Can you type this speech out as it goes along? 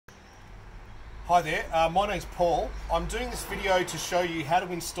Hi there, my name's Paul. I'm doing this video to show you how to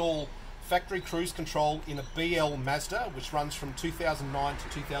install factory cruise control in a BL Mazda, which runs from 2009 to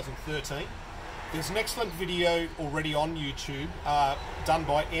 2013. There's an excellent video already on YouTube done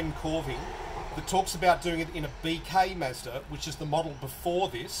by M. Corving that talks about doing it in a BK Mazda, which is the model before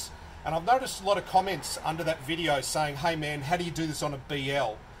this. And I've noticed a lot of comments under that video saying, hey man, how do you do this on a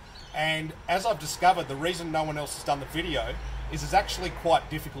BL? And as I've discovered, the reason no one else has done the video is it's actually quite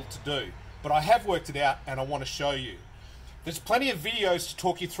difficult to do. But I have worked it out and I want to show you. There's plenty of videos to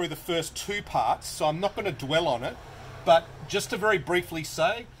talk you through the first two parts, so I'm not going to dwell on it. But just to very briefly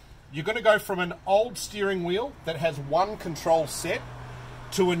say, you're going to go from an old steering wheel that has one control set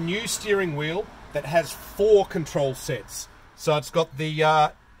to a new steering wheel that has 4 control sets. So it's got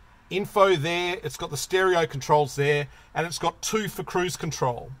the info there, it's got the stereo controls there, and it's got 2 for cruise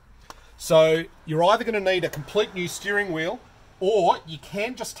control. So you're either going to need a complete new steering wheel, or you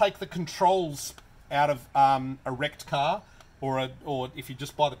can just take the controls out of a wrecked car, or if you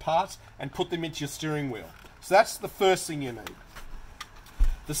just buy the parts, and put them into your steering wheel. So that's the first thing you need.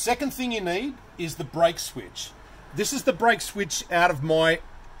 The second thing you need is the brake switch. This is the brake switch out of my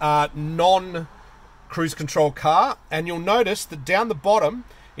non-cruise control car, and you'll notice that down the bottom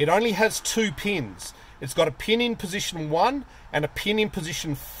it only has 2 pins. It's got a pin in position 1 and a pin in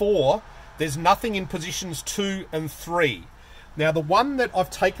position 4. There's nothing in positions 2 and 3. Now the one that I've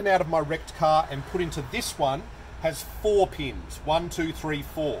taken out of my wrecked car and put into this one has 4 pins, 1, 2, 3,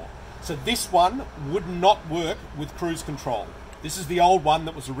 4. So this one would not work with cruise control. This is the old one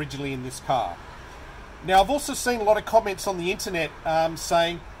that was originally in this car. Now I've also seen a lot of comments on the internet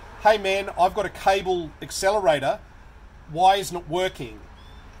saying, hey man, I've got a cable accelerator, why isn't it working?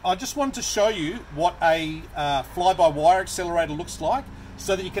 I just wanted to show you what a fly-by-wire accelerator looks like,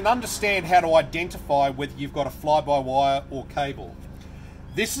 so that you can understand how to identify whether you've got a fly-by-wire or cable.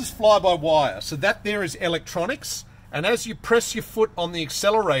 This is fly-by-wire, so that there is electronics, and as you press your foot on the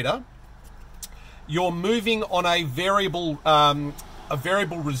accelerator, you're moving on a variable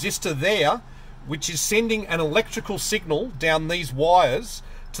resistor there, which is sending an electrical signal down these wires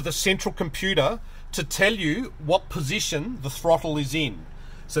to the central computer to tell you what position the throttle is in.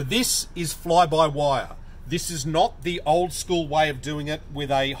 So this is fly-by-wire. This is not the old school way of doing it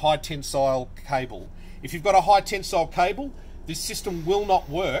with a high tensile cable. If you've got a high tensile cable, this system will not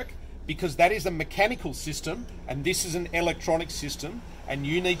work, because that is a mechanical system and this is an electronic system, and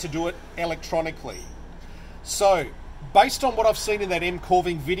you need to do it electronically. So based on what I've seen in that M.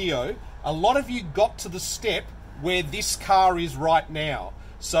 Corving video, a lot of you got to the step where this car is right now.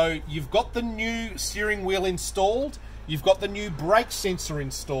 So you've got the new steering wheel installed, you've got the new brake sensor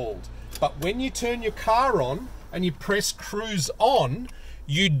installed. But when you turn your car on and you press cruise on,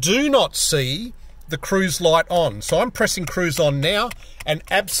 you do not see the cruise light on. So I'm pressing cruise on now and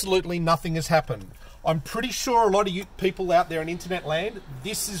absolutely nothing has happened. I'm pretty sure a lot of you people out there in internet land,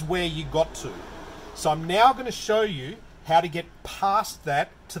 this is where you got to. So I'm now going to show you how to get past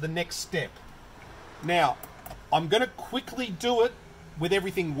that to the next step. Now, I'm going to quickly do it with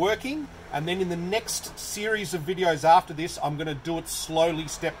everything working, and then in the next series of videos after this, I'm going to do it slowly,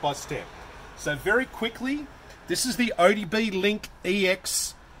 step by step. So very quickly, this is the ODB Link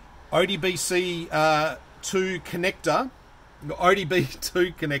EX ODBC 2 connector,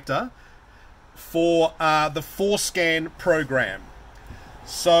 ODB2 connector for the FORScan program.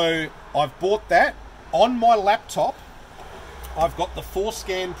 So I've bought that. On my laptop, I've got the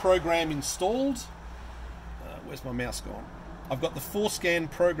FORScan program installed. Where's my mouse gone? I've got the FORScan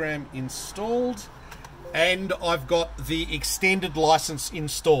program installed, and I've got the extended license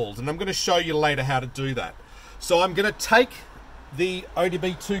installed, and I'm going to show you later how to do that. So I'm going to take the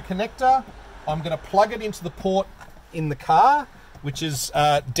ODB2 connector, I'm going to plug it into the port in the car, which is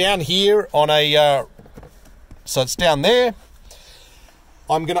down here on a, so it's down there.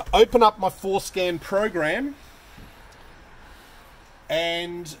 I'm going to open up my FORScan program,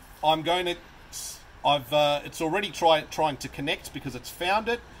 and I'm going to it's already trying to connect because it's found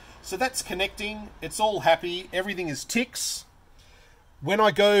it. So that's connecting. It's all happy. Everything is ticks. When I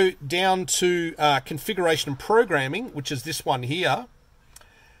go down to configuration and programming, which is this one here,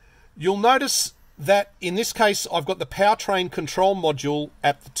 you'll notice that in this case, I've got the powertrain control module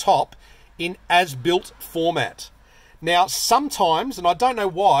at the top in as-built format. Now, sometimes, and I don't know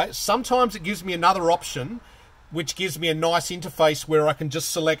why, sometimes it gives me another option, which gives me a nice interface where I can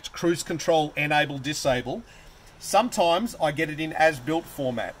just select cruise control, enable, disable. Sometimes I get it in as-built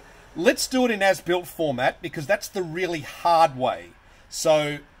format. Let's do it in as-built format because that's the really hard way.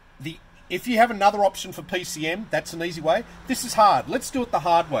 So if you have another option for PCM, that's an easy way. This is hard. Let's do it the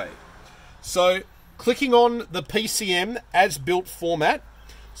hard way. So clicking on the PCM as-built format,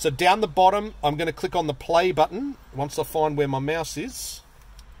 So down the bottom, I'm going to click on the play button once I find where my mouse is.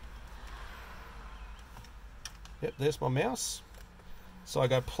 Yep, there's my mouse. So I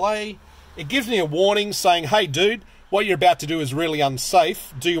go play. It gives me a warning saying, hey dude, what you're about to do is really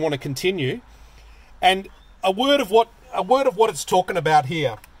unsafe. Do you want to continue? And a word of what it's talking about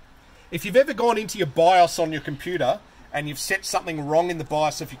here. If you've ever gone into your BIOS on your computer and you've set something wrong in the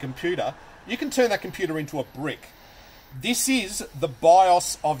BIOS of your computer, you can turn that computer into a brick. This is the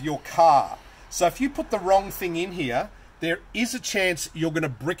BIOS of your car. So if you put the wrong thing in here, there is a chance you're going to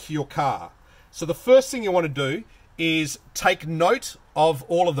brick your car. So the first thing you want to do is take note of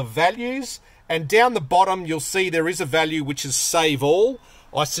all of the values, and down the bottom you'll see there is a value which is save all.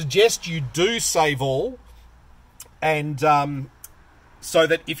 I suggest you do save all, and so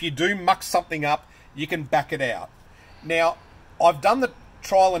that if you do muck something up, you can back it out. Now, I've done the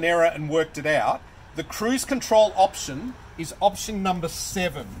trial and error and worked it out. The cruise control option is option number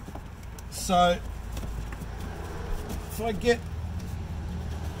 7. So if I get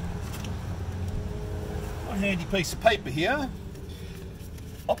my handy piece of paper here,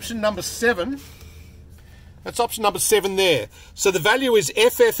 option number 7, that's option number 7 there. So the value is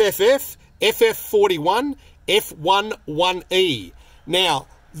FFFF, FF41, F11E. Now,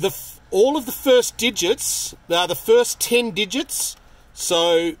 all of the first digits, the first 10 digits,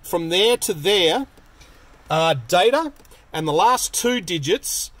 so from there to there, are data, and the last 2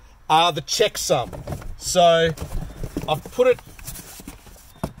 digits are the checksum. So I've put it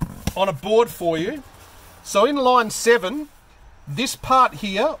on a board for you. So in line 7, this part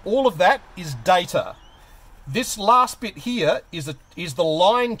here, all of that is data. This last bit here is the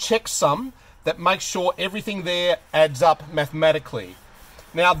line checksum that makes sure everything there adds up mathematically.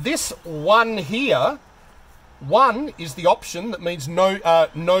 Now this 1 here, 1 is the option that means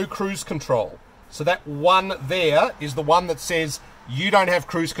no cruise control. So that 1 there is the one that says you don't have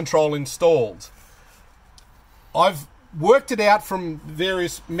cruise control installed. I've worked it out from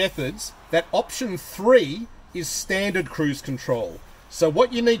various methods that option 3 is standard cruise control. So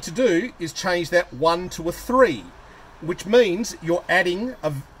what you need to do is change that 1 to a 3, which means you're adding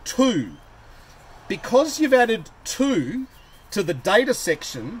a 2. Because you've added 2 to the data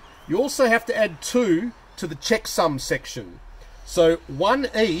section, you also have to add 2 to the checksum section. So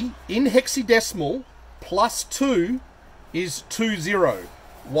 1E in hexadecimal plus 2 is 20.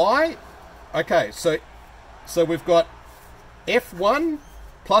 Why? Okay, so we've got F1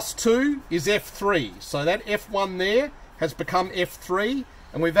 plus 2 is F3. So that F1 there has become F3,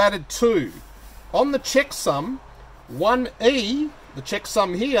 and we've added 2. On the checksum, 1E, the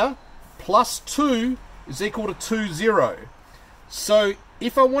checksum here, plus 2 is equal to 20. So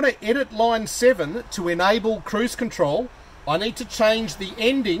if I want to edit line 7 to enable cruise control, I need to change the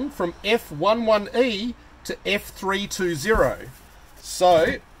ending from F11E to F320.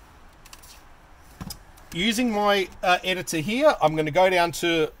 So using my editor here, I'm going to go down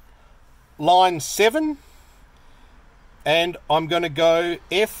to line 7 and I'm going to go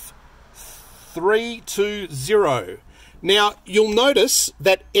F320. Now you'll notice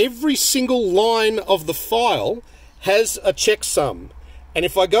that every single line of the file has a checksum, and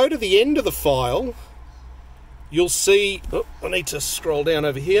if I go to the end of the file, you'll see, oh, I need to scroll down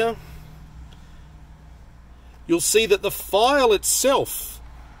over here, you'll see that the file itself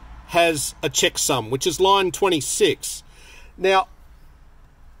has a checksum, which is line 26. Now,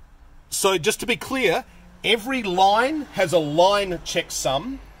 so just to be clear, every line has a line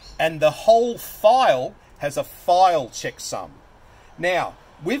checksum and the whole file has a file checksum. Now,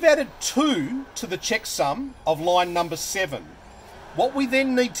 we've added 2 to the checksum of line number 7. What we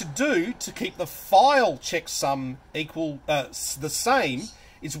then need to do to keep the file checksum equal the same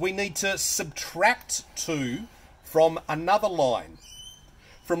is we need to subtract 2 from another line.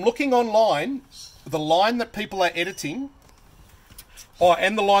 From looking online, the line that people are editing,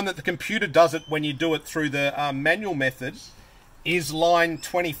 and the line that the computer does it when you do it through the manual method, is line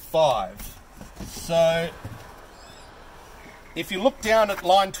 25. So if you look down at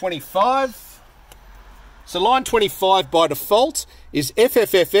line 25, so line 25 by default is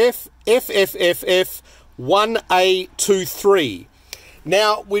FFFF, FFFF, 1A23.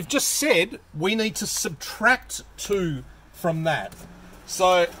 Now, we've just said we need to subtract 2 from that.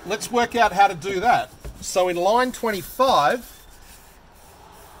 So let's work out how to do that. So in line 25,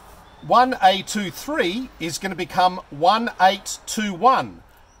 1A23 is going to become 1821.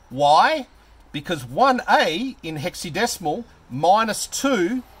 Why? Because 1A in hexadecimal minus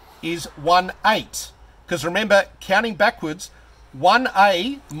 2 is 18. Because remember, counting backwards,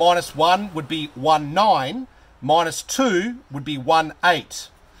 1A minus 1 would be 19, minus 2 would be 18.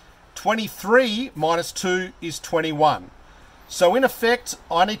 23 minus 2 is 21. So in effect,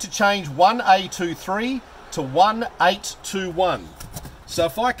 I need to change 1A23 to 1821. So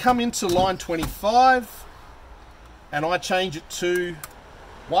if I come into line 25 and I change it to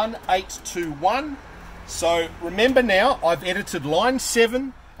 1821, so remember now I've edited line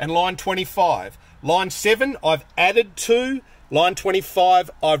 7 and line 25. Line 7 I've added 2, line 25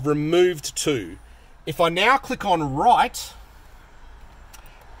 I've removed 2. If I now click on write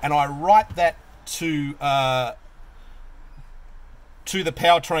and I write that to the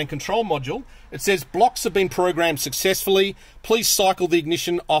powertrain control module, it says blocks have been programmed successfully. Please cycle the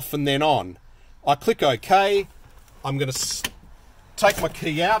ignition off and then on. I click OK. I'm going to take my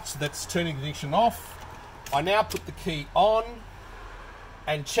key out, so that's turning the ignition off. I now put the key on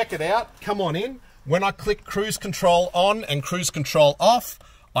and check it out. Come on in. When I click cruise control on and cruise control off,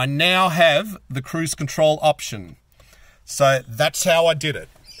 I now have the cruise control option. So that's how I did it.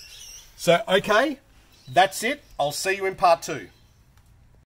 So, okay, that's it. I'll see you in part 2.